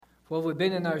Well, we've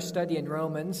been in our study in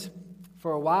Romans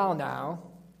for a while now,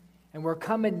 and we're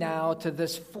coming now to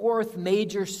this fourth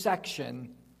major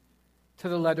section to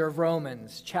the letter of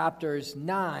Romans, chapters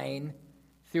 9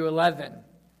 through 11.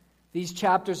 These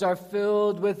chapters are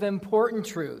filled with important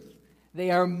truth.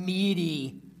 They are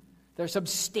meaty. They're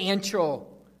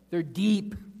substantial. They're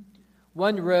deep.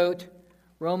 One wrote,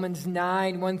 Romans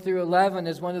 9, 1 through 11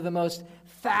 is one of the most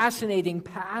fascinating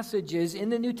passages in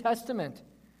the New Testament,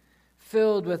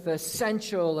 filled with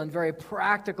essential and very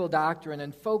practical doctrine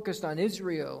and focused on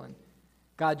Israel and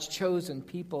God's chosen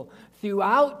people.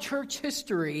 Throughout church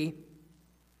history,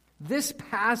 this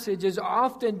passage has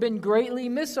often been greatly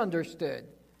misunderstood.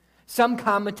 Some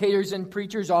commentators and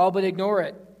preachers all but ignore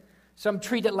it. Some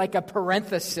treat it like a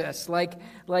parenthesis, like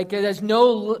it has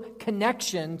no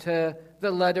connection to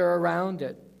the letter around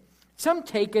it. Some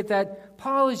take it that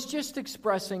Paul is just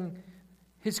expressing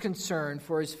his concern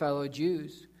for his fellow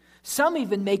Jews. Some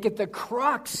even make it the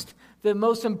crux, the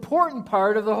most important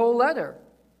part of the whole letter.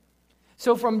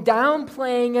 So from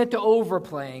downplaying it to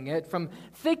overplaying it, from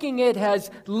thinking it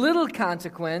has little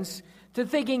consequence to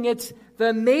thinking it's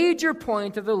the major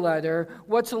point of the letter,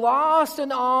 what's lost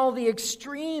in all the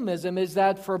extremism is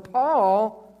that for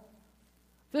Paul,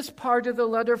 this part of the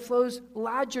letter flows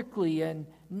logically and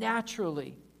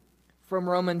naturally from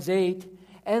Romans 8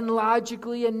 and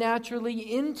logically and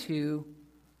naturally into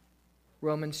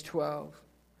Romans 12.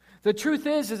 The truth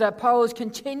is that Paul is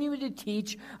continuing to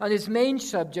teach on his main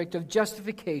subject of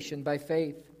justification by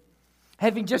faith.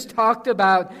 Having just talked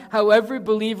about how every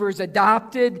believer is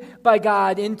adopted by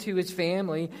God into his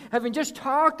family, having just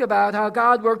talked about how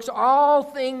God works all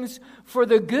things for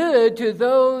the good to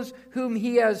those whom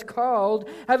he has called,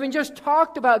 having just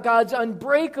talked about God's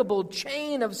unbreakable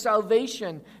chain of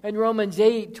salvation in Romans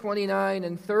 8, 29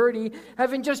 and 30,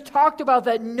 having just talked about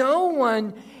that no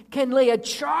one can lay a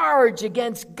charge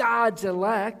against God's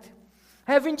elect,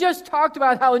 having just talked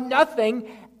about how nothing,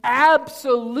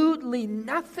 absolutely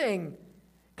nothing,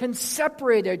 can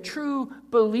separate a true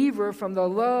believer from the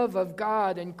love of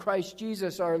God in Christ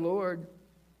Jesus our Lord.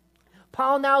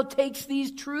 Paul now takes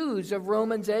these truths of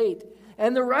Romans 8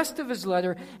 and the rest of his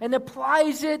letter and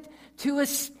applies it to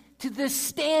the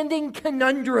standing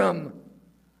conundrum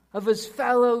of his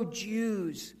fellow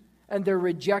Jews and their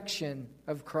rejection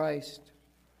of Christ.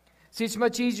 See, it's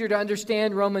much easier to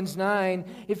understand Romans 9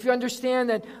 if you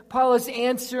understand that Paul is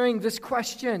answering this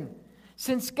question.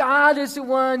 Since God is the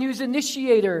one who's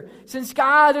initiator, since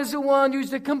God is the one who's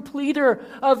the completer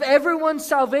of everyone's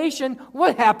salvation,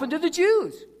 what happened to the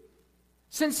Jews?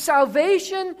 Since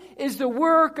salvation is the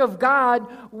work of God,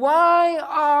 why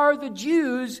are the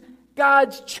Jews,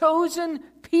 God's chosen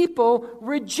people,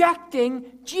 rejecting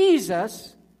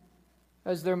Jesus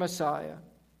as their Messiah?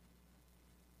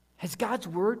 Has God's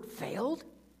word failed?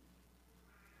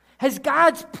 Has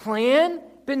God's plan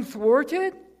been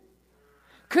thwarted?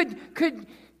 Could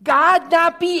God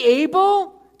not be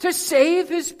able to save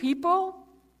his people?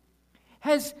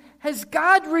 Has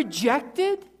God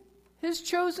rejected his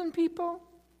chosen people?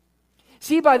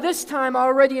 See, by this time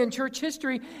already in church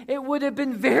history, it would have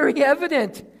been very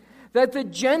evident that the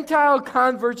Gentile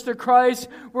converts to Christ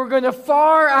were going to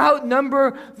far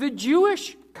outnumber the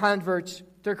Jewish converts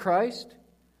to Christ.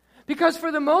 Because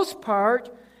for the most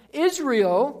part,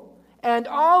 Israel and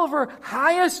all of our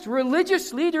highest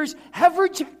religious leaders have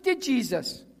rejected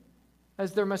Jesus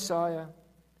as their Messiah.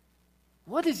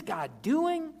 What is God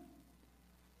doing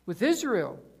with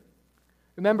Israel?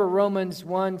 Remember Romans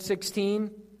 1:16?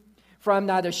 For I'm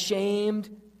not ashamed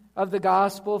of the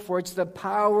gospel, for it's the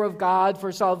power of God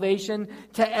for salvation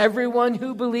to everyone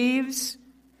who believes.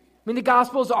 I mean, the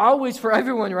gospel is always for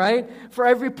everyone, right? For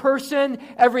every person,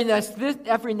 every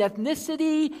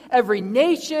ethnicity, every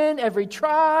nation, every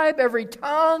tribe, every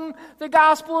tongue. The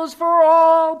gospel is for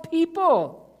all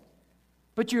people.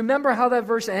 But you remember how that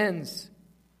verse ends.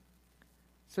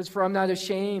 It says, for I'm not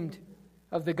ashamed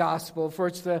of the gospel, for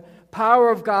it's the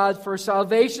power of God for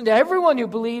salvation to everyone who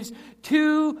believes,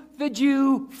 to the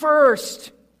Jew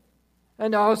first,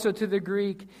 and also to the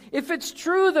Greek. If it's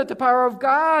true that the power of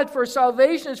God for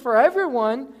salvation is for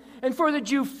everyone, and for the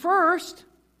Jew first,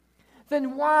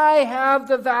 then why have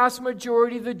the vast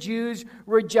majority of the Jews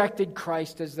rejected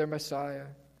Christ as their Messiah?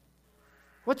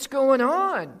 What's going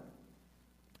on?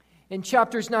 In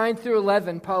chapters 9 through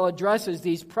 11, Paul addresses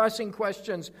these pressing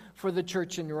questions for the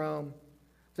church in Rome,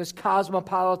 this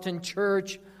cosmopolitan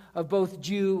church of both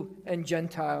Jew and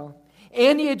Gentile.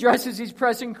 And he addresses these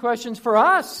pressing questions for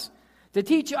us, to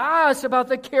teach us about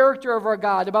the character of our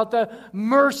God, about the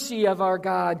mercy of our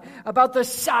God, about the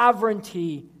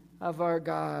sovereignty of our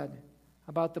God,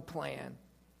 about the plan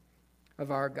of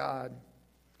our God.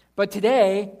 But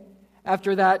today,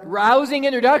 after that rousing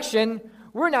introduction,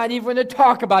 we're not even going to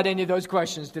talk about any of those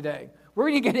questions today. We're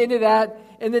going to get into that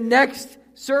in the next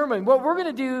sermon. What we're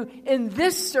going to do in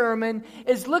this sermon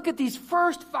is look at these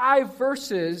first 5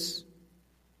 verses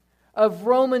of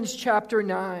Romans chapter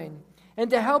 9. And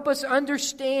to help us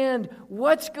understand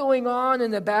what's going on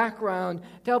in the background,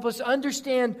 to help us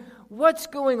understand what's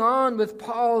going on with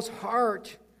Paul's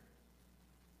heart,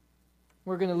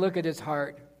 we're going to look at his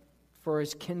heart for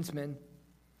his kinsmen.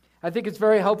 I think it's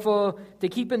very helpful to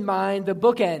keep in mind the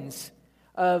bookends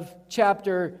of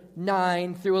chapter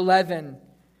 9 through 11,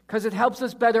 because it helps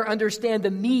us better understand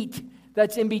the meat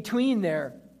that's in between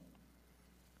there.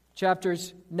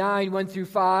 Chapters 9, 1 through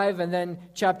 5, and then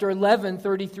chapter 11,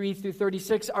 33 through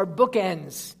 36 are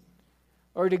bookends.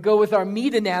 Or to go with our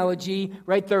meat analogy,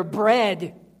 right, they're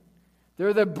bread.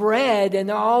 They're the bread,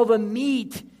 and all the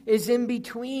meat is in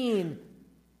between.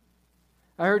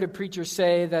 I heard a preacher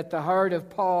say that the heart of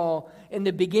Paul in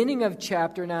the beginning of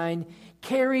chapter 9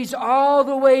 carries all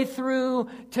the way through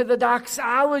to the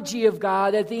doxology of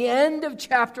God at the end of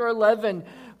chapter 11,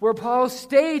 where Paul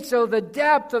states, oh, the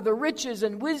depth of the riches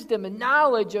and wisdom and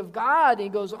knowledge of God. And he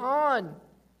goes on.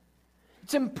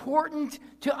 It's important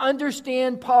to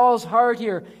understand Paul's heart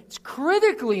here. It's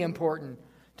critically important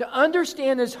to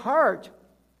understand his heart,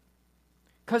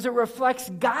 because it reflects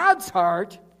God's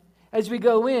heart as we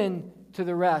go in to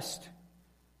the rest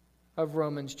of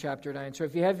Romans chapter 9. So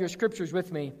if you have your scriptures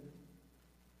with me,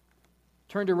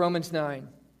 turn to Romans 9.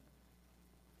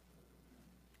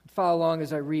 Follow along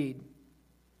as I read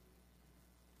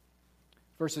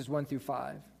verses 1 through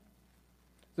 5.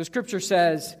 The scripture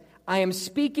says, I am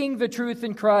speaking the truth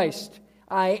in Christ.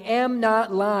 I am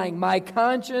not lying. My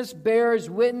conscience bears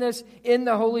witness in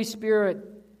the Holy Spirit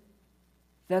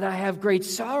that I have great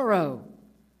sorrow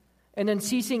and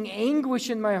unceasing anguish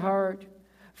in my heart.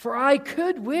 For I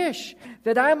could wish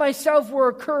that I myself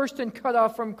were accursed and cut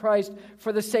off from Christ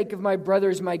for the sake of my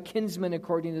brothers, my kinsmen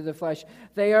according to the flesh.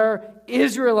 They are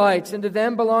Israelites, and to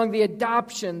them belong the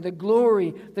adoption, the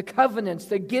glory, the covenants,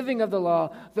 the giving of the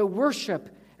law, the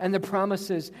worship, and the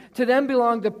promises. To them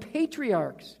belong the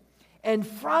patriarchs. And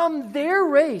from their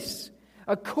race,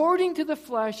 according to the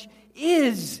flesh,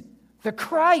 is the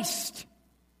Christ,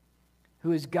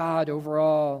 who is God over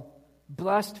all,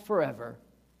 blessed forever.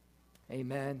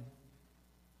 Amen.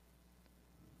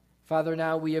 Father,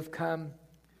 now we have come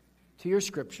to your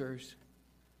scriptures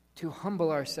to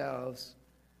humble ourselves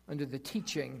under the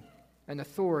teaching and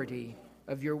authority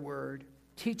of your word.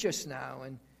 Teach us now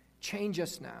and change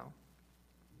us now.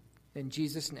 In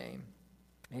Jesus' name,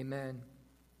 amen.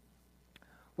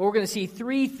 Well, we're going to see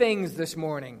 3 things this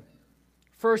morning.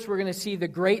 First, we're going to see the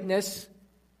greatness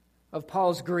of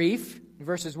Paul's grief in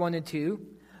verses 1 and 2.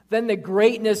 Then the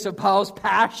greatness of Paul's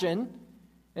passion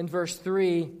in verse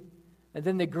 3. And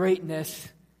then the greatness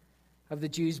of the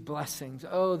Jews' blessings.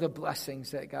 Oh, the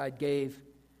blessings that God gave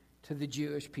to the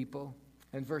Jewish people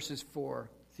in verses 4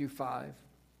 through 5.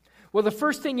 Well, the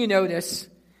first thing you notice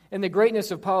in the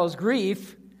greatness of Paul's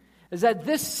grief is that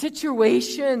this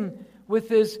situation with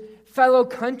his fellow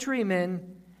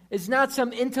countrymen is not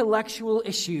some intellectual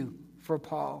issue for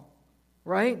Paul,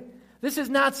 right? This is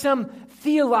not some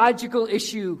theological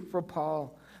issue for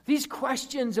Paul. These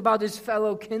questions about his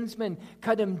fellow kinsmen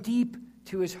cut him deep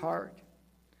to his heart.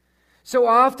 So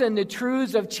often the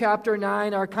truths of chapter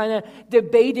 9 are kind of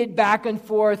debated back and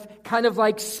forth, kind of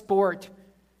like sport,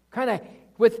 kind of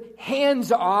with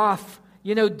hands off,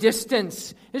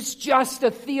 distance. It's just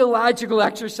a theological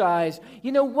exercise.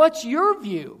 What's your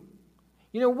view?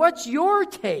 What's your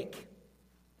take?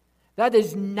 That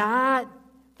is not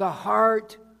the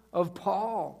heart of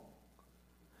Paul.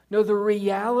 No, the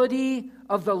reality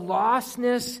of the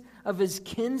lostness of his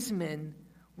kinsmen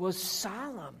was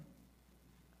solemn,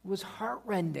 was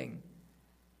heartrending,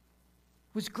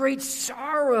 was great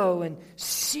sorrow and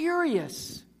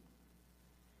serious.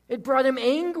 It brought him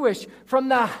anguish from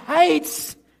the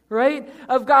heights, right,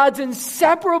 of God's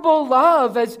inseparable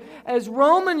love as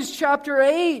Romans chapter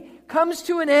 8 comes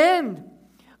to an end.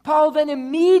 Paul then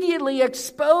immediately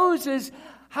exposes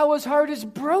how his heart is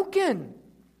broken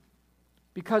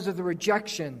because of the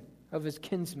rejection of his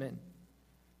kinsmen,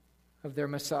 of their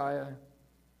Messiah.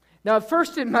 Now, at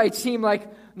first it might seem like,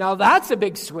 now that's a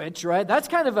big switch, right? That's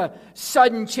kind of a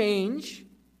sudden change.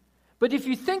 But if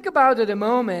you think about it a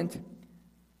moment,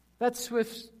 that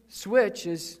switch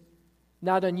is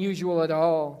not unusual at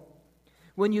all.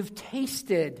 When you've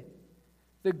tasted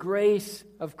the grace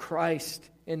of Christ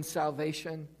in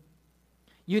salvation,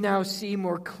 you now see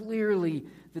more clearly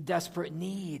the desperate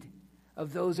need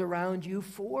of those around you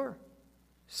for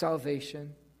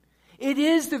salvation. It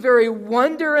is the very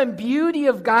wonder and beauty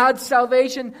of God's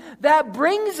salvation that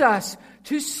brings us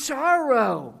to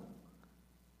sorrow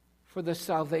for the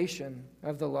salvation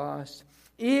of the lost.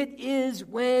 It is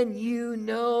when you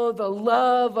know the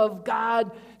love of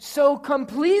God so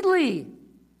completely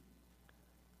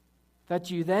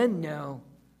that you then know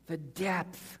the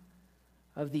depth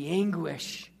of the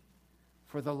anguish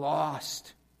for the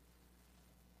lost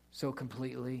so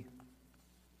completely.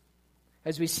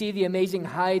 As we see the amazing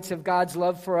heights of God's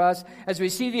love for us, as we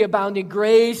see the abounding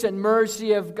grace and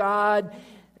mercy of God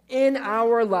in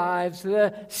our lives,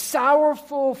 the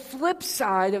sorrowful flip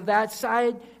side of that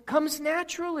side comes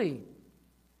naturally.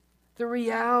 The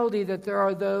reality that there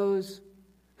are those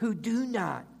who do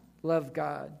not love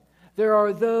God. There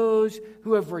are those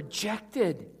who have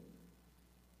rejected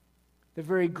the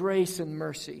very grace and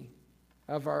mercy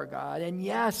of our God. And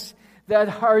yes, that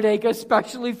heartache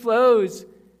especially flows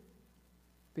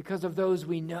because of those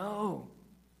we know,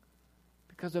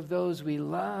 because of those we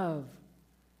love,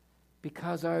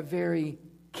 because our very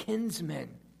kinsmen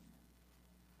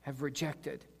have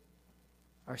rejected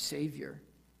our Savior.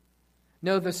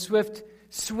 No, the swift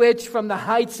switch from the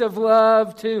heights of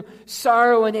love to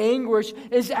sorrow and anguish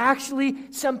is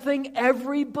actually something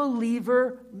every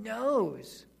believer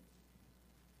knows.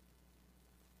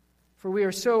 For we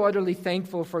are so utterly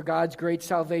thankful for God's great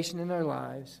salvation in our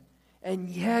lives, and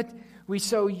yet we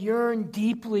so yearn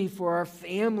deeply for our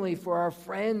family, for our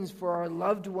friends, for our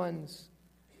loved ones,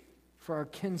 for our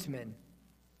kinsmen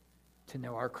to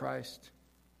know our Christ.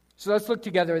 So let's look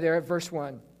together there at verse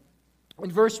 1.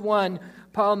 In verse 1,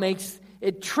 Paul makes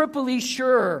it triply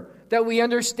sure that we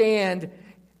understand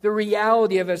the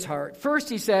reality of his heart. First,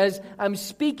 he says, I'm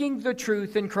speaking the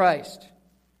truth in Christ.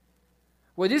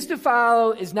 What is to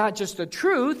follow is not just the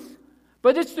truth,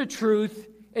 but it's the truth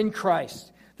in Christ.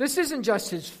 This isn't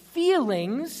just his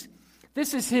feelings.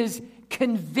 This is his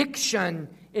conviction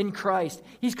in Christ.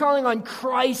 He's calling on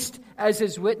Christ as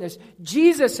his witness.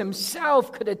 Jesus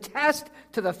himself could attest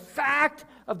to the fact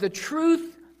of the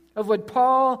truth of what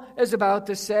Paul is about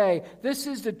to say. This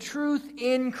is the truth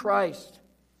in Christ.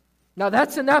 Now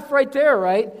that's enough right there,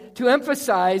 right? To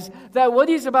emphasize that what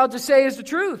he's about to say is the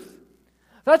truth.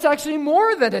 That's actually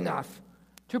more than enough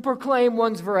to proclaim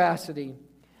one's veracity.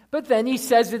 But then he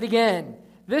says it again.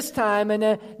 This time in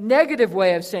a negative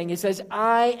way of saying, he says,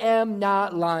 I am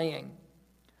not lying.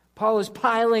 Paul is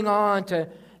piling on to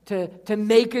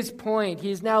make his point.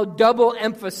 He's now double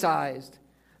emphasized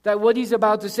that what he's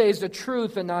about to say is the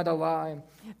truth and not a lie.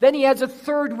 Then he adds a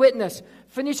third witness,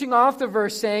 finishing off the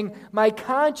verse saying, my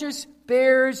conscience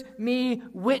bears me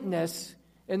witness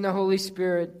in the Holy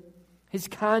Spirit. His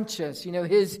conscience,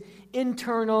 his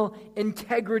internal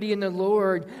integrity in the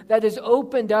Lord that is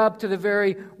opened up to the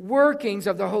very workings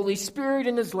of the Holy Spirit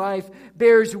in his life,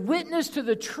 bears witness to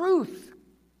the truth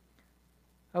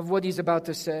of what he's about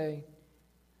to say.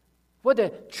 What a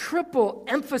triple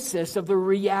emphasis of the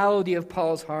reality of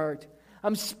Paul's heart.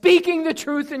 I'm speaking the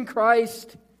truth in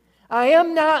Christ. I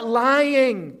am not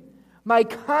lying. My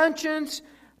conscience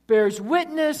bears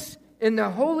witness in the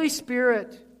Holy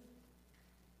Spirit.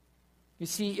 You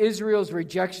see, Israel's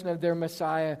rejection of their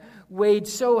Messiah weighed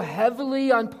so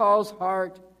heavily on Paul's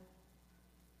heart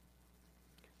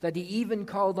that he even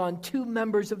called on two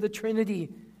members of the Trinity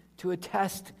to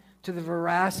attest to the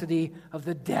veracity of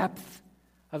the depth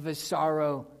of his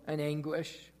sorrow and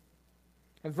anguish.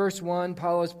 In verse 1,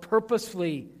 Paul has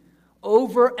purposefully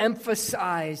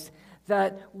overemphasized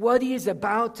that what he is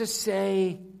about to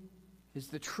say is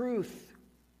the truth.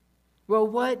 Well,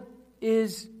 what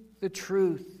is the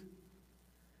truth?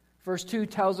 Verse 2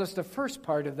 tells us the first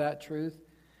part of that truth,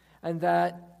 and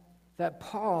that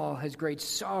Paul has great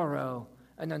sorrow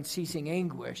and unceasing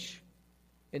anguish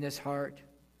in his heart.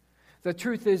 The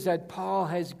truth is that Paul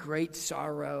has great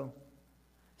sorrow.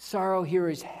 Sorrow here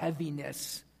is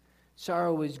heaviness.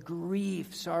 Sorrow is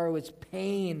grief. Sorrow is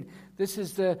pain. This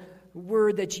is the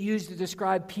word that's used to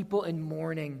describe people in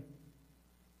mourning.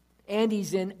 And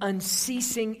he's in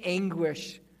unceasing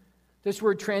anguish. This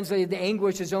word translated the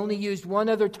anguish is only used one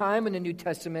other time in the New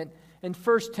Testament, in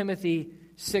 1 Timothy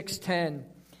 6:10.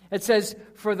 It says,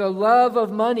 for the love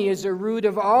of money is the root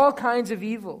of all kinds of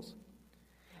evils.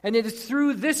 And it is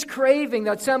through this craving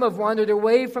that some have wandered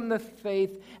away from the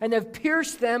faith and have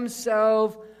pierced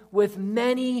themselves with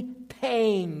many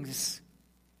pangs.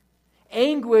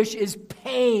 Anguish is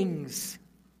pangs.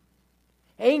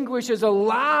 Anguish is a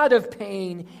lot of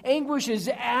pain. Anguish is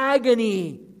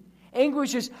agony.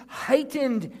 Anguish is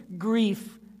heightened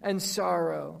grief and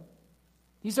sorrow.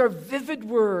 These are vivid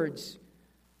words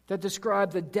that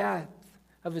describe the depth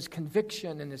of his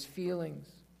conviction and his feelings.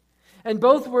 And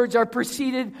both words are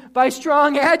preceded by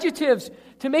strong adjectives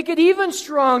to make it even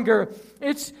stronger.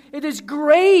 It is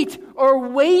great or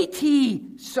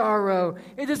weighty sorrow.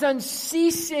 It is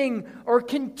unceasing or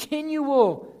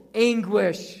continual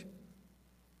anguish.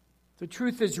 The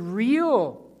truth is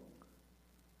real.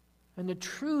 And the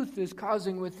truth is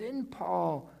causing within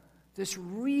Paul this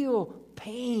real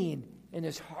pain in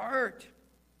his heart.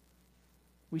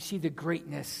 We see the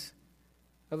greatness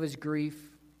of his grief,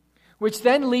 which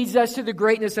then leads us to the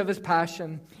greatness of his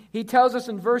passion. He tells us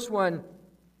in verse 1,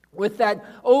 with that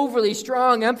overly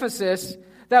strong emphasis,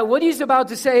 that what he's about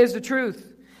to say is the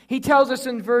truth. He tells us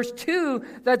in verse 2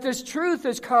 that this truth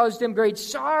has caused him great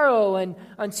sorrow and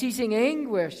unceasing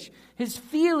anguish. His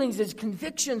feelings, his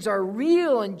convictions are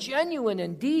real and genuine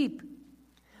and deep.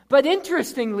 But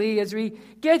interestingly, as we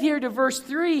get here to verse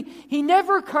 3, he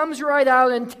never comes right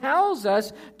out and tells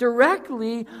us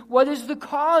directly what is the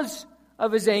cause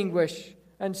of his anguish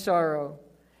and sorrow.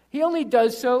 He only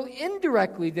does so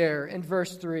indirectly there in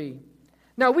verse 3.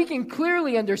 Now, we can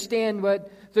clearly understand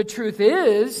what the truth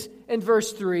is in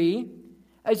verse 3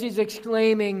 as he's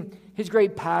exclaiming his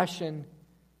great passion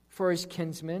for his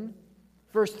kinsmen.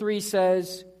 Verse 3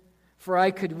 says, "For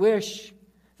I could wish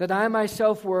that I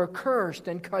myself were accursed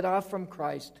and cut off from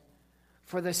Christ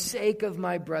for the sake of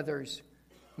my brothers,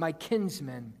 my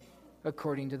kinsmen,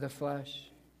 according to the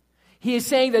flesh." He is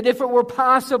saying that if it were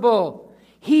possible,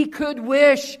 he could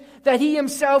wish that he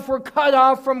himself were cut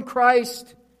off from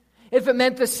Christ, if it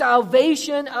meant the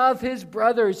salvation of his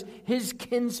brothers, his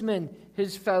kinsmen,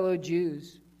 his fellow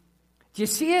Jews. Do you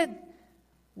see it?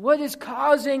 What is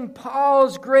causing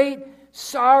Paul's great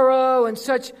sorrow and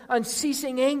such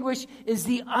unceasing anguish is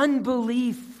the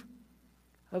unbelief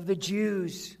of the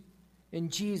Jews in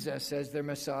Jesus as their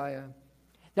Messiah.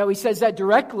 Now, he says that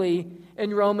directly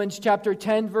in Romans chapter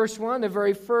 10, verse 1. The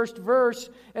very first verse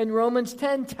in Romans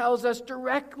 10 tells us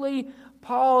directly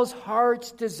Paul's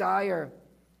heart's desire.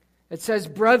 It says,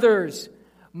 "Brothers,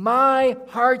 my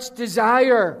heart's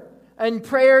desire and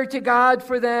prayer to God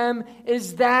for them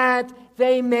is that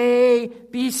they may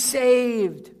be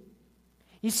saved."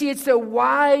 You see, it's the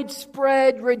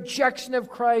widespread rejection of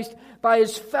Christ by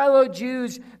his fellow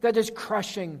Jews that is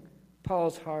crushing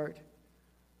Paul's heart.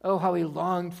 Oh, how he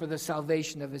longed for the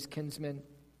salvation of his kinsmen.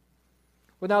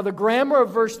 Well, now the grammar of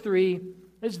verse 3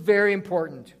 is very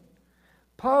important.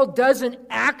 Paul doesn't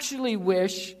actually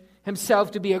wish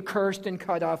himself to be accursed and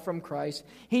cut off from Christ.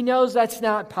 He knows that's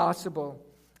not possible.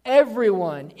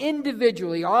 Everyone,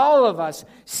 individually, all of us,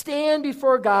 stand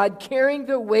before God carrying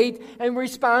the weight and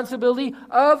responsibility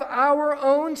of our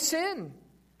own sin.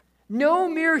 No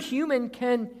mere human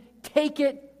can take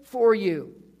it for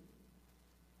you.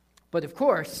 But of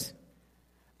course,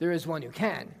 there is one who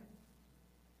can.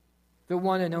 The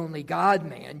one and only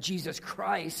God-man, Jesus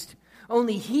Christ.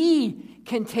 Only He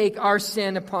can take our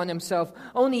sin upon Himself.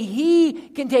 Only He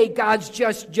can take God's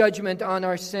just judgment on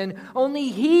our sin. Only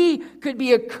He could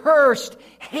be accursed,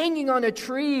 hanging on a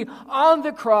tree, on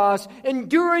the cross,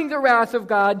 enduring the wrath of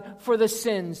God for the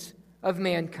sins of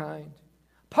mankind.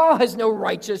 Paul has no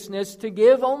righteousness to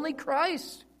give, only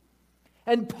Christ.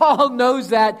 And Paul knows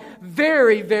that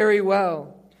very, very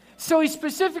well. So he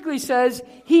specifically says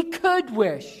he could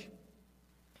wish.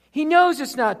 He knows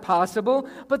it's not possible,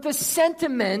 but the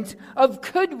sentiment of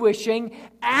could wishing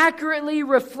accurately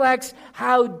reflects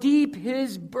how deep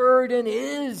his burden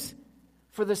is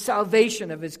for the salvation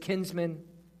of his kinsmen.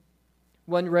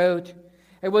 One wrote,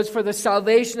 "It was for the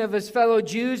salvation of his fellow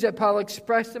Jews that Paul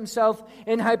expressed himself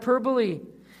in hyperbole,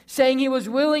 saying he was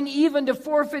willing even to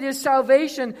forfeit his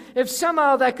salvation if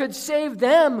somehow that could save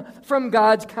them from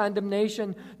God's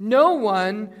condemnation." No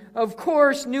one, of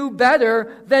course, knew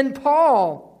better than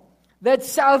Paul that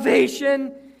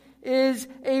salvation is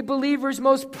a believer's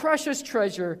most precious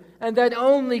treasure and that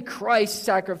only Christ's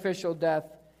sacrificial death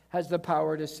has the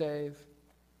power to save.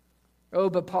 Oh,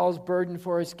 but Paul's burden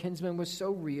for his kinsmen was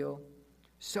so real,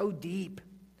 so deep,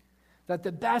 that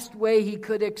the best way he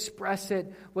could express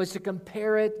it was to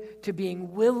compare it to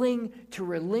being willing to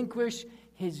relinquish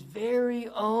his very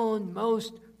own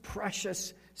most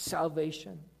precious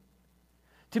salvation.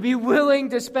 To be willing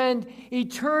to spend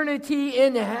eternity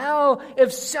in hell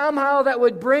if somehow that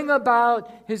would bring about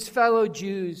his fellow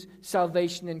Jews'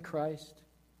 salvation in Christ.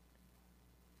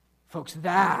 Folks,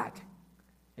 that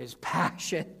is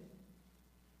passion.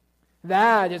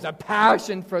 That is a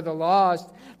passion for the lost.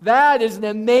 That is an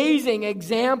amazing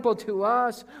example to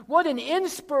us. What an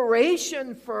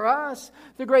inspiration for us.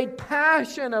 The great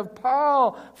passion of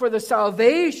Paul for the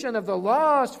salvation of the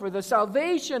lost, for the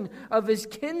salvation of his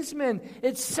kinsmen.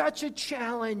 It's such a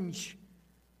challenge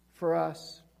for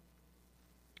us.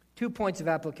 2 points of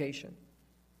application.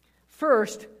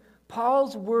 First,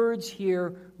 Paul's words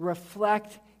here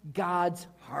reflect God's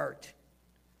heart.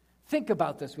 Think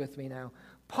about this with me now.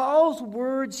 Paul's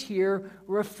words here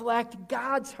reflect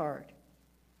God's heart.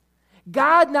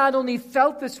 God not only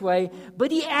felt this way,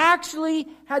 but he actually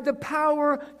had the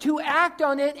power to act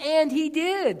on it, and he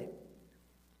did.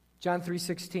 John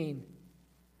 3:16.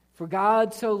 For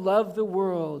God so loved the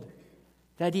world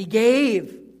that he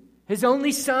gave his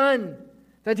only Son,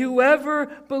 that whoever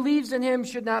believes in him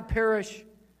should not perish,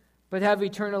 but have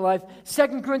eternal life.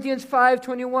 2 Corinthians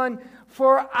 5:21.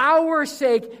 For our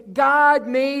sake God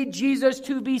made Jesus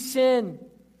to be sin,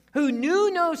 who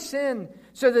knew no sin,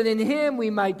 so that in him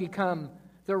we might become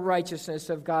the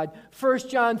righteousness of God. 1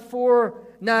 John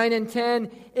 4:9 and 10.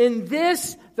 In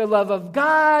this the love of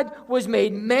God was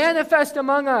made manifest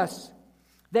among us,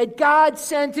 that God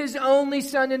sent his only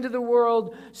Son into the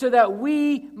world so that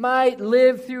we might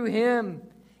live through him.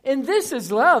 And this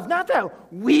is love, not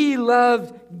that we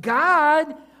loved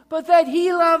God, but that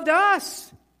he loved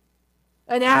us,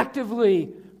 and actively,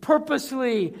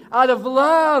 purposely, out of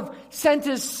love, sent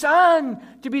his Son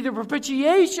to be the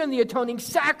propitiation, the atoning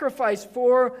sacrifice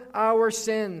for our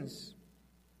sins.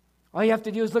 All you have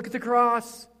to do is look at the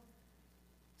cross,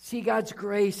 see God's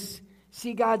grace,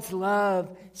 see God's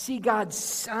love, see God's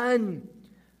Son,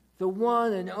 the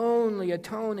one and only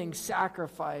atoning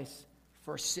sacrifice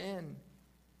for sin,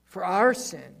 for our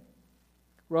sin.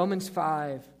 Romans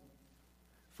 5.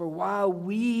 For while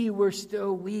we were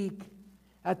still weak,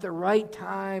 at the right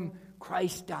time,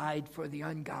 Christ died for the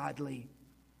ungodly,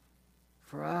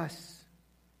 for us.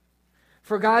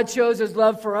 For God shows his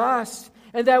love for us,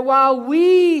 and that while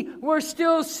we were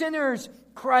still sinners,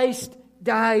 Christ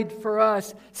died for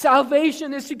us.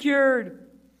 Salvation is secured.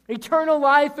 Eternal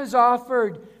life is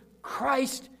offered.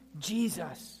 Christ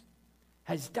Jesus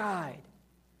has died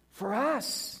for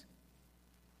us.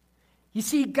 You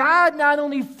see, God not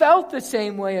only felt the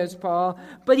same way as Paul,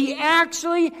 but he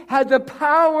actually had the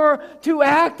power to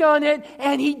act on it,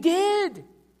 and he did.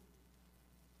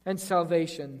 And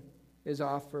salvation is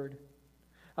offered.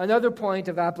 Another point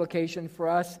of application for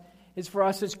us is for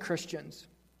us as Christians.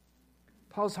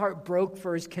 Paul's heart broke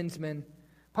for his kinsmen.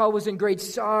 Paul was in great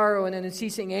sorrow and in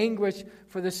unceasing anguish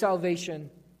for the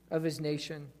salvation of his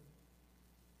nation.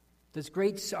 Does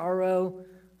great sorrow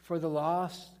for the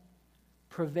lost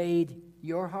pervade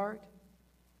your heart?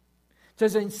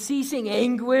 Does unceasing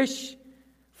anguish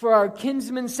for our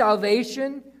kinsman's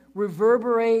salvation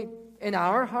reverberate in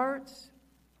our hearts?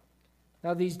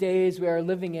 Now, these days we are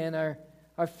living in are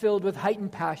filled with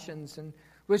heightened passions and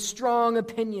with strong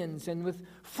opinions and with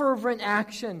fervent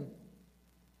action.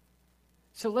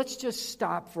 So let's just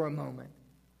stop for a moment.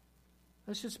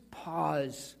 Let's just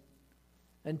pause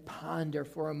and ponder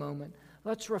for a moment.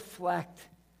 Let's reflect.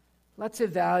 Let's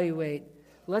evaluate.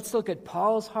 Let's look at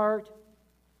Paul's heart.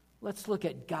 Let's look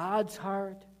at God's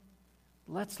heart.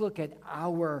 Let's look at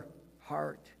our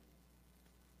heart.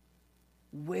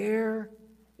 Where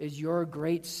is your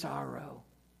great sorrow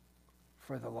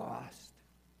for the lost?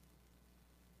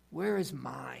 Where is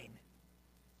mine?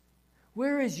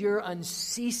 Where is your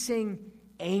unceasing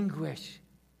anguish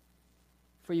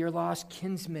for your lost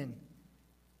kinsmen,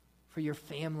 for your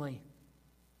family,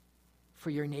 for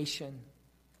your nation?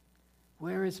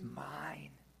 Where is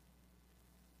mine?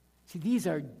 See, these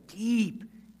are deep,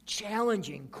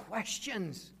 challenging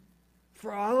questions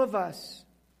for all of us.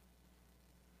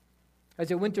 As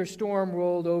a winter storm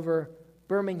rolled over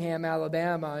Birmingham,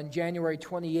 Alabama on January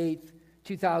 28th,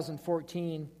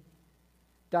 2014,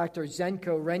 Dr.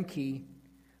 Zenko Renke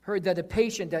heard that a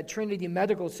patient at Trinity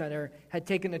Medical Center had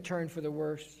taken a turn for the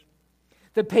worse.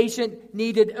 The patient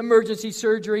needed emergency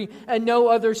surgery, and no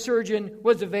other surgeon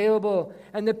was available.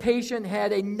 And the patient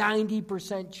had a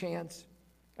 90% chance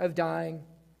of dying.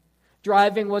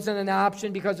 Driving wasn't an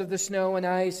option because of the snow and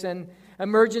ice, and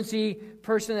emergency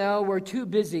personnel were too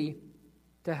busy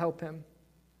to help him.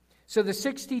 So the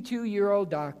 62-year-old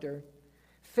doctor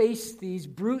faced these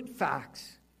brute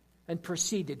facts and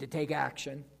proceeded to take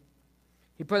action.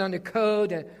 He put on a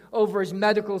coat and over his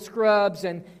medical scrubs,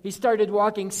 and he started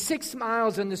walking 6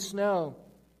 miles in the snow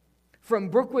from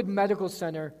Brookwood Medical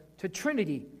Center to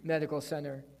Trinity Medical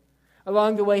Center.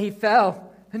 Along the way, he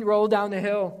fell and rolled down the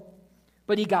hill,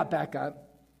 but he got back up.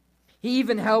 He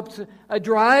even helped a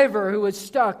driver who was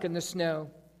stuck in the snow.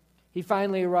 He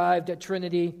finally arrived at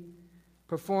Trinity,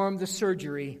 performed the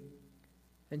surgery,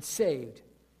 and saved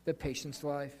the patient's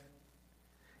life.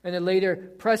 In a later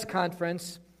press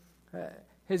conference,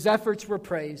 his efforts were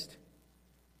praised.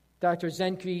 Dr.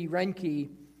 Zenko Renke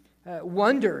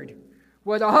wondered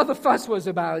what all the fuss was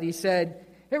about. He said,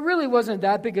 It really wasn't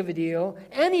that big of a deal.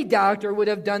 Any doctor would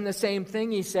have done the same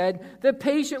thing, he said. The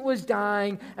patient was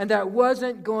dying, and that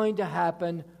wasn't going to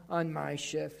happen on my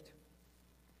shift.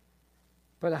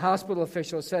 But a hospital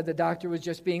official said the doctor was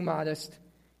just being modest.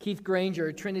 Keith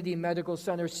Granger, Trinity Medical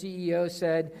Center CEO,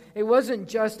 said, it wasn't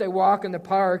just a walk in the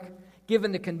park.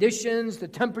 Given the conditions, the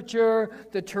temperature,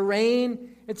 the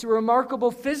terrain, it's a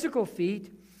remarkable physical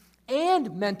feat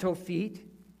and mental feat.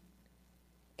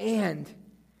 And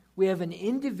we have an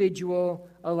individual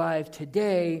alive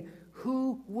today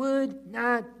who would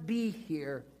not be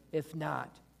here if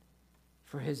not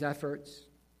for his efforts.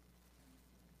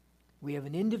 We have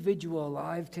an individual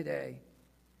alive today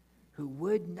who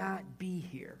would not be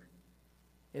here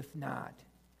if not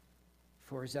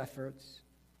for his efforts.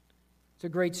 It's a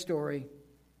great story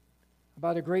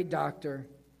about a great doctor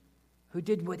who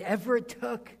did whatever it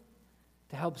took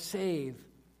to help save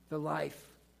the life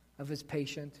of his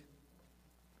patient.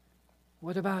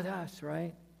 What about us,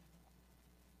 right?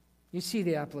 You see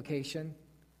the application.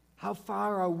 How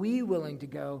far are we willing to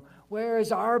go? Where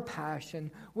is our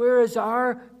passion? Where is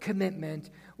our commitment?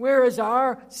 Where is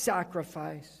our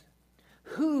sacrifice?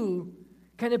 Who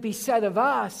can it be said of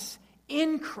us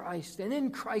in Christ and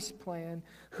in Christ's plan?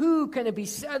 Who can it be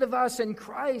said of us in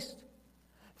Christ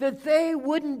that they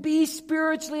wouldn't be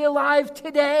spiritually alive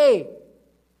today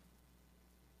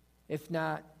if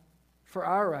not for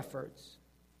our efforts?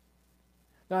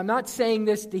 Now, I'm not saying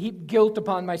this to heap guilt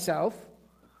upon myself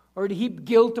or to heap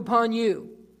guilt upon you,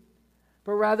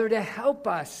 but rather to help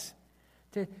us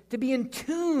to be in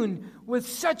tune with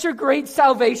such a great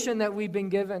salvation that we've been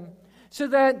given, so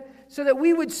that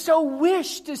we would so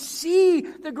wish to see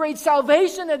the great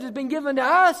salvation that has been given to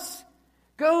us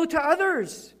go to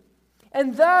others,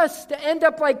 and thus to end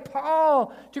up like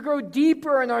Paul, to grow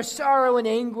deeper in our sorrow and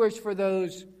anguish for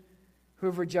those who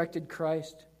have rejected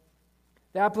Christ.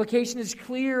 The application is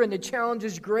clear and the challenge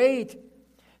is great.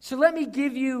 So let me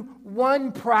give you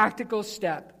one practical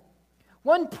step.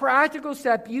 One practical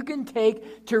step you can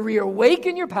take to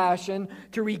reawaken your passion,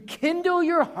 to rekindle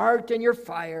your heart and your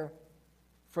fire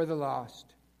for the lost.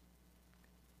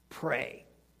 Pray.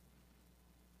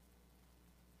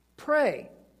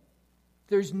 Pray.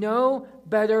 There's no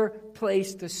better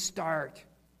place to start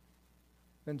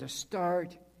than to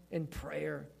start in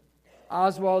prayer.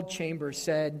 Oswald Chambers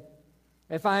said,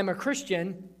 if I am a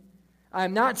Christian, I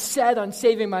am not set on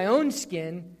saving my own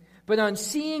skin, but on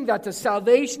seeing that the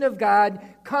salvation of God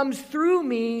comes through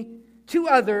me to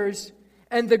others,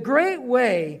 and the great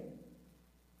way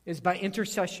is by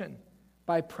intercession,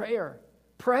 by prayer.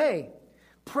 Pray.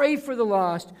 Pray for the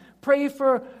lost. Pray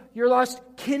for your lost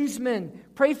kinsmen.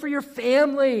 Pray for your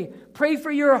family. Pray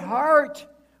for your heart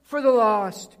for the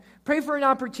lost. Pray for an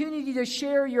opportunity to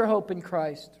share your hope in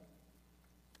Christ.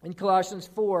 In Colossians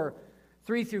 4,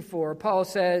 3-4, Paul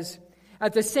says,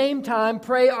 at the same time,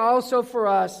 pray also for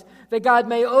us, that God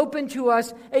may open to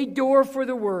us a door for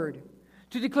the word,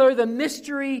 to declare the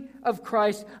mystery of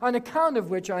Christ, on account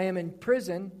of which I am in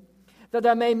prison, that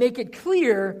I may make it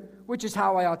clear which is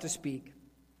how I ought to speak.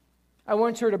 I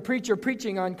once heard a preacher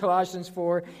preaching on Colossians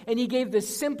 4, and he gave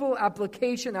this simple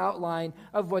application outline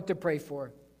of what to pray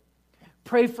for.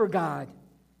 Pray for God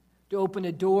to open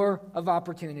a door of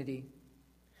opportunity.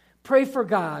 Pray for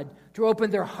God to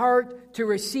open their heart to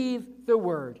receive the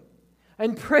word.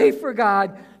 And pray for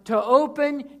God to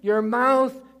open your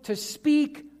mouth to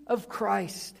speak of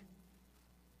Christ.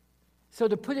 So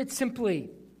to put it simply,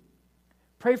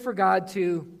 pray for God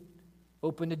to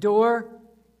open the door,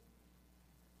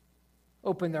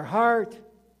 open their heart,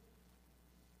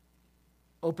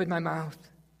 open my mouth.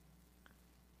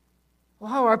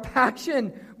 Wow, our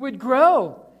passion would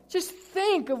grow. Just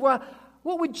think of what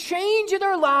would change in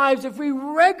our lives if we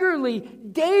regularly,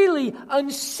 daily,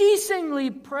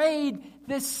 unceasingly prayed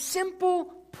this simple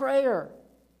prayer.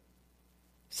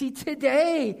 See,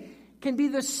 today can be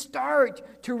the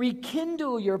start to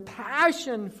rekindle your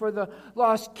passion for the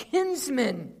lost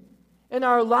kinsmen in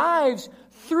our lives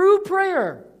through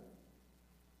prayer.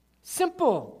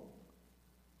 Simple.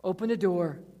 Open a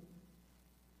door.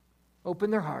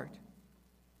 Open their heart.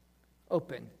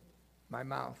 Open my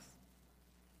mouth.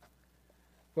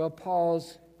 Well,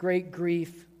 Paul's great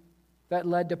grief that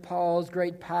led to Paul's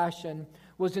great passion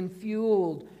was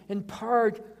fueled in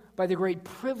part by the great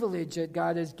privilege that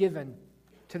God has given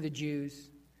to the Jews.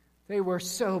 They were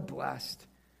so blessed.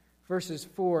 Verses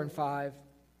 4 and 5.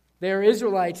 They are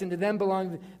Israelites, and to them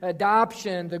belong the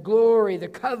adoption, the glory, the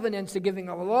covenants, the giving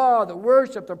of the law, the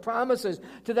worship, the promises.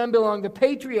 To them belong the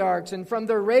patriarchs, and from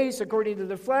their race, according to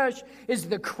the flesh, is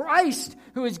the Christ,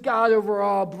 who is God over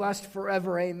all, blessed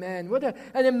forever. Amen. What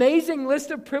an amazing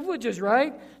list of privileges,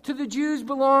 right? To the Jews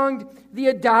belonged the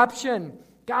adoption.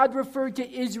 God referred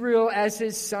to Israel as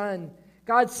his son.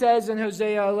 God says in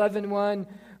Hosea 11:1,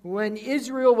 when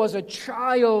Israel was a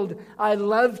child, I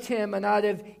loved him, and out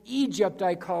of Egypt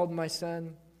I called my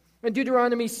son. In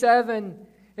Deuteronomy 7,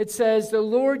 it says, the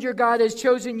Lord your God has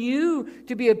chosen you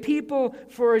to be a people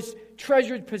for his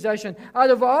treasured possession out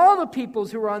of all the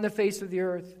peoples who are on the face of the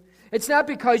earth. It's not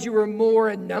because you were more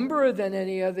in number than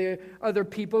any other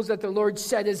peoples that the Lord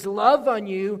set his love on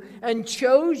you and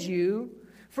chose you,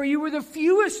 for you were the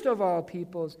fewest of all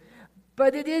peoples.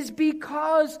 But it is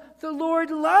because the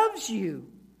Lord loves you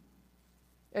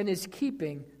and is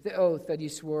keeping the oath that he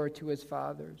swore to his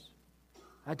fathers.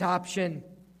 Adoption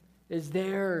is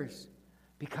theirs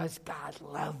because God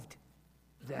loved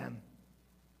them.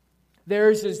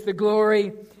 Theirs is the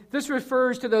glory. This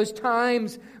refers to those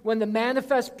times when the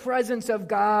manifest presence of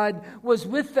God was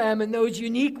with them in those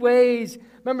unique ways.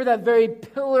 Remember that very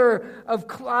pillar of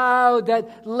cloud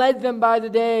that led them by the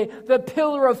day, the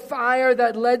pillar of fire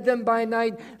that led them by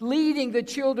night, leading the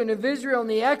children of Israel in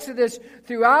the Exodus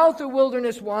throughout the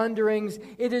wilderness wanderings.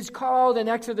 It is called in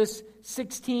Exodus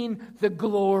 16 the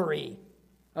glory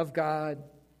of God.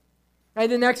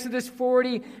 And in Exodus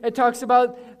 40, it talks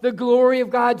about the glory of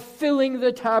God filling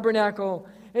the tabernacle.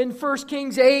 In 1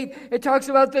 Kings 8, it talks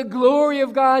about the glory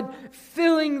of God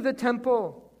filling the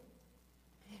temple.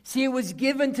 See, it was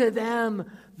given to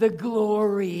them the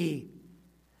glory,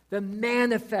 the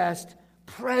manifest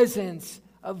presence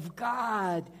of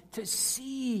God to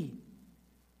see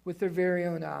with their very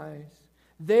own eyes.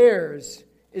 Theirs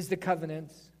is the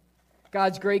covenants.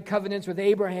 God's great covenants with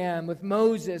Abraham, with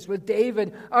Moses, with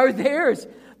David are theirs.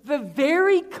 The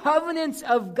very covenants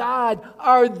of God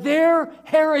are their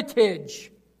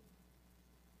heritage.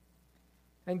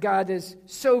 And God is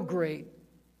so great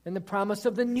in the promise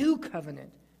of the new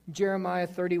covenant. Jeremiah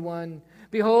 31,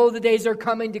 behold, the days are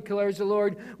coming, declares the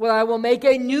Lord, when I will make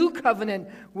a new covenant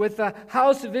with the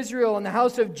house of Israel and the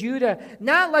house of Judah,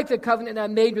 not like the covenant I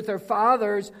made with their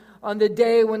fathers on the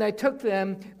day when I took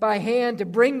them by hand to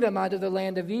bring them out of the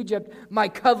land of Egypt, my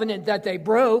covenant that they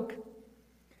broke,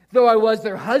 though I was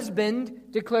their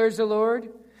husband, declares the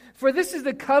Lord. For this is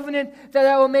the covenant that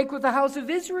I will make with the house of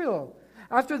Israel.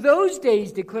 After those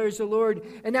days, declares the Lord,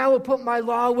 and I will put my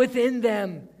law within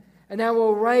them, and I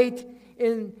will write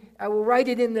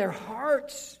it in their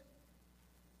hearts,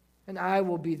 and I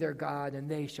will be their God, and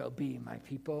they shall be my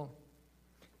people.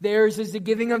 Theirs is the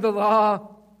giving of the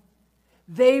law.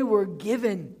 They were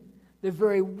given the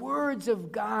very words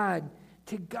of God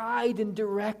to guide and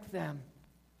direct them.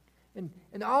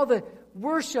 And all the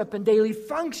worship and daily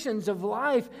functions of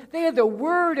life, they had the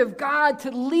Word of God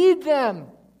to lead them,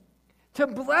 to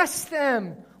bless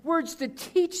them, words to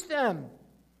teach them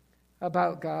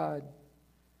about God.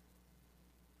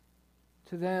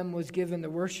 To them was given the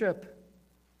worship.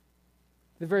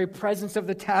 The very presence of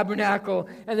the tabernacle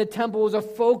and the temple was a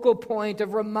focal point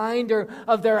of reminder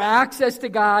of their access to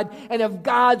God and of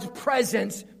God's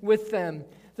presence with them.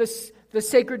 The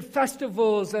sacred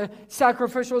festivals, the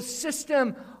sacrificial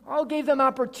system, all gave them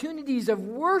opportunities of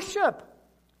worship,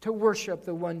 to worship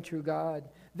the one true God.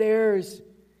 Theirs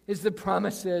is the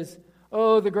promises.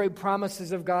 Oh, the great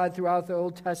promises of God throughout the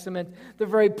Old Testament. The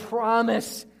very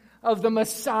promise of the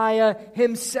Messiah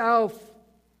himself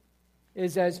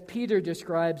is, as Peter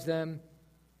describes them,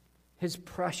 his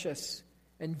precious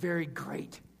and very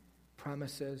great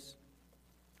promises.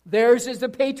 Theirs is the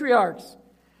patriarchs.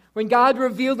 When God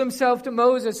revealed himself to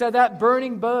Moses at that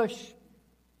burning bush,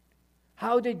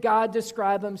 how did God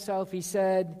describe himself? He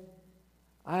said,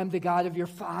 I am the God of your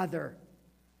father,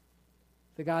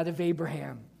 the God of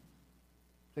Abraham,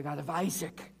 the God of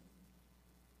Isaac,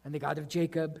 and the God of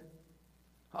Jacob.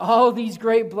 All these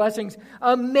great blessings,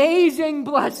 amazing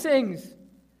blessings.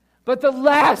 But the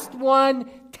last one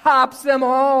tops them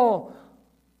all.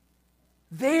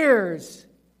 Theirs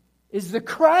is the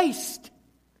Christ,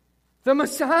 the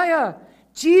Messiah.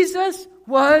 Jesus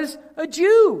was a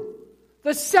Jew.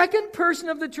 The second person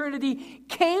of the Trinity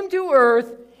came to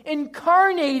earth,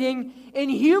 incarnating in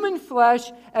human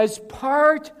flesh as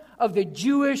part of the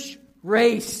Jewish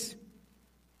race.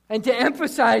 And to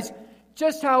emphasize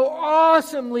just how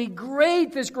awesomely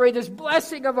great this greatest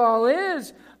blessing of all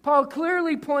is, Paul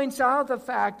clearly points out the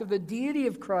fact of the deity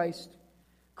of Christ.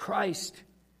 Christ,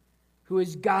 who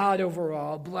is God over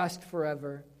all, blessed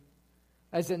forever.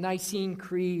 As the Nicene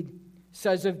Creed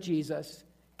says of Jesus,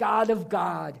 God of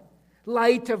God,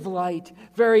 light of light,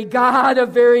 very God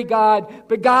of very God,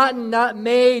 begotten, not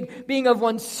made, being of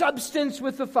one substance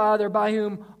with the Father, by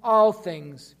whom all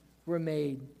things were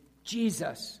made.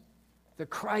 Jesus, the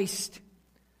Christ,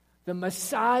 the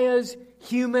Messiah's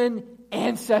human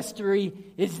ancestry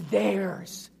is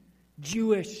theirs.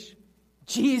 Jewish.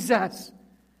 Jesus,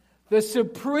 the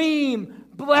supreme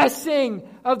blessing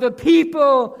of the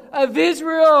people of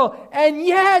Israel. And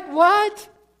yet, what?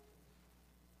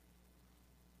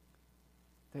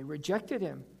 They rejected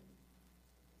him.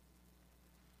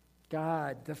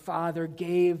 God, the Father,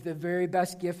 gave the very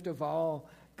best gift of all.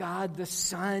 God, the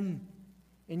Son,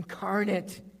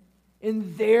 incarnate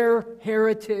in their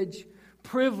heritage.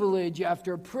 Privilege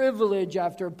after privilege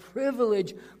after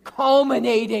privilege,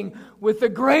 culminating with the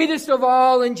greatest of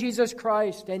all in Jesus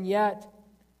Christ. And yet,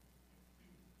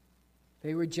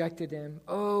 they rejected him.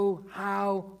 Oh,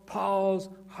 how Paul's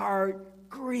heart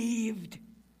grieved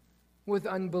with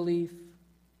unbelief.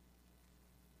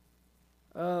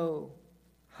 Oh,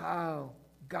 how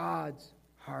God's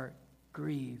heart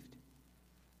grieved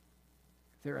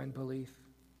their unbelief.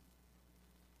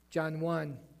 John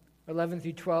 1, 11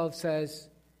 through 12 says,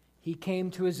 he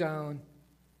came to his own,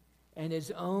 and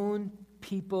his own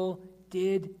people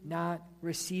did not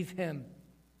receive him.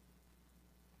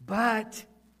 But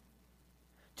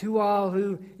to all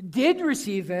who did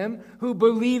receive him, who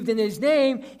believed in his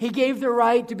name, he gave the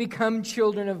right to become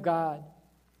children of God.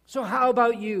 So how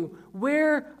about you?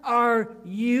 Where are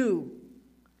you?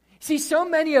 See, so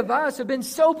many of us have been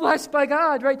so blessed by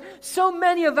God, right? So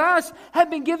many of us have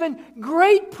been given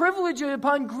great privilege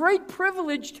upon great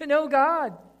privilege to know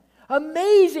God.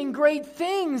 Amazing, great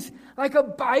things like a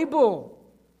Bible,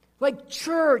 like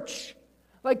church,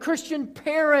 like Christian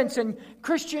parents and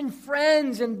Christian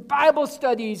friends and Bible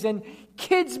studies and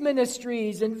kids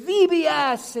ministries and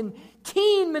VBS and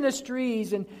teen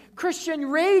ministries and Christian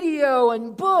radio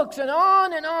and books and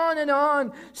on and on and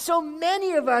on. So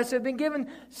many of us have been given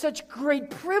such great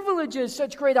privileges,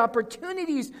 such great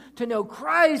opportunities to know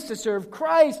Christ, to serve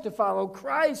Christ, to follow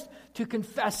Christ, to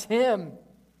confess him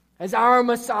as our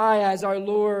Messiah, as our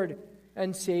Lord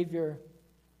and Savior.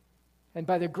 And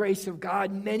by the grace of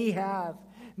God, many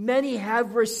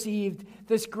have received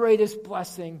this greatest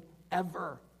blessing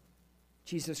ever,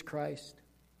 Jesus Christ.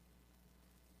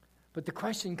 But the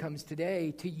question comes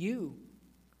today to you.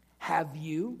 Have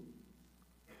you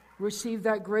received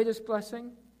that greatest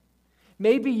blessing?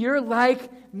 Maybe you're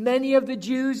like many of the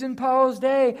Jews in Paul's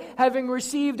day, having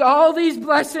received all these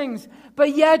blessings,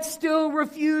 but yet still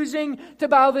refusing to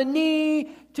bow the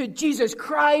knee to Jesus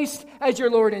Christ as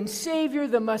your Lord and Savior,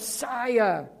 the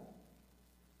Messiah.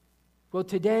 Well,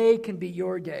 today can be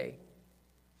your day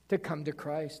to come to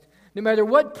Christ. No matter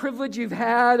what privilege you've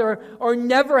had or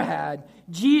never had,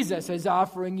 Jesus is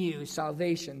offering you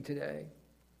salvation today.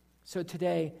 So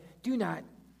today, do not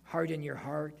harden your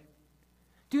heart.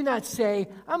 Do not say,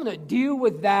 I'm going to deal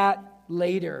with that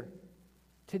later.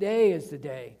 Today is the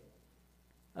day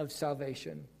of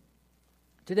salvation.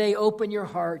 Today, open your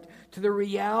heart to the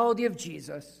reality of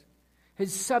Jesus,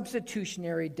 his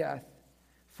substitutionary death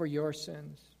for your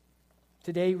sins.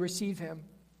 Today, receive him,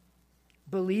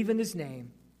 believe in his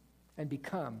name, and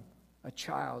become a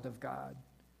child of God.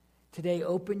 Today,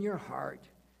 open your heart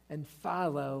and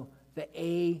follow the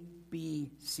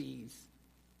ABCs.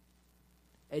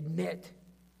 Admit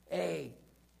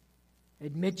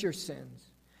your sins.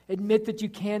 Admit that you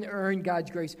can't earn God's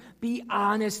grace. Be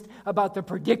honest about the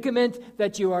predicament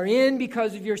that you are in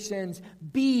because of your sins.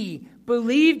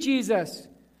 Believe Jesus.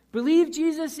 Believe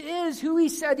Jesus is who he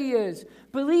said he is.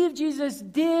 Believe Jesus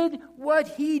did what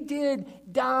he did,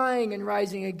 dying and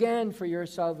rising again for your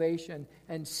salvation.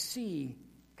 And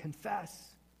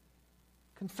confess.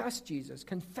 Confess Jesus.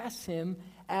 Confess him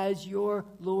as your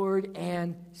Lord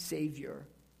and Savior.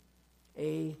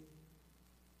 A,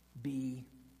 B,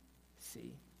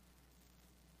 C.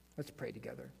 Let's pray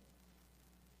together.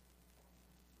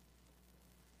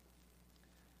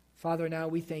 Father, now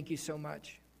we thank you so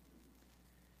much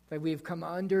that we have come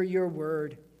under your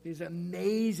word, this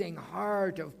amazing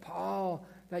heart of Paul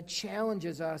that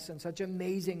challenges us in such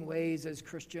amazing ways as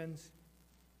Christians.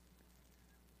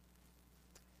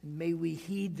 And may we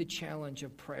heed the challenge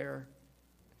of prayer.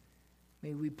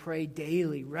 May we pray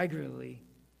daily, regularly,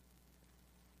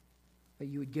 that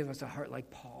you would give us a heart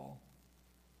like Paul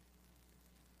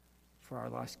for our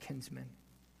lost kinsmen.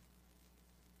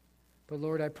 But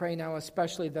Lord, I pray now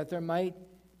especially that there might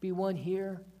be one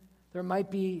here. There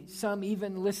might be some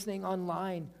even listening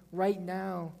online right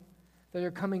now that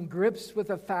are coming grips with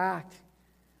the fact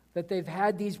that they've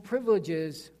had these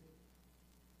privileges,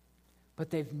 but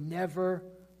they've never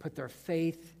put their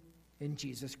faith in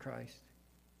Jesus Christ.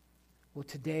 Well,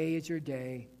 today is your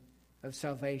day of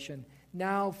salvation.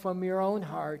 Now, from your own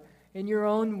heart, in your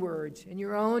own words, in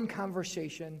your own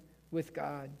conversation with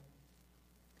God,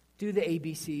 do the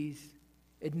ABCs.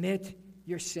 Admit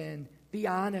your sin. Be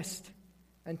honest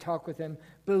and talk with him.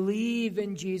 Believe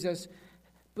in Jesus.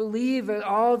 Believe that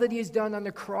all that he has done on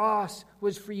the cross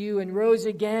was for you and rose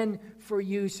again for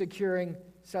you, securing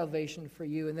salvation for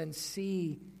you. And then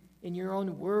see in your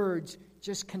own words,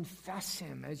 just confess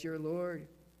him as your Lord.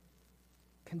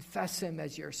 Confess him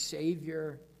as your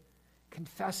Savior.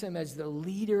 Confess him as the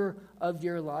leader of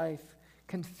your life.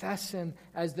 Confess him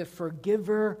as the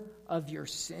forgiver of your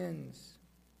sins.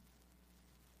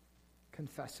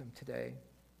 Confess him today.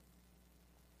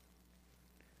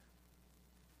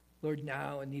 Lord,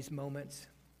 now in these moments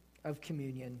of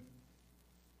communion,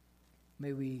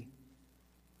 may we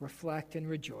reflect and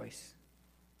rejoice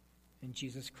in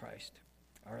Jesus Christ,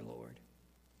 our Lord.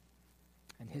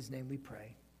 In his name we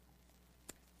pray.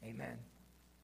 Amen.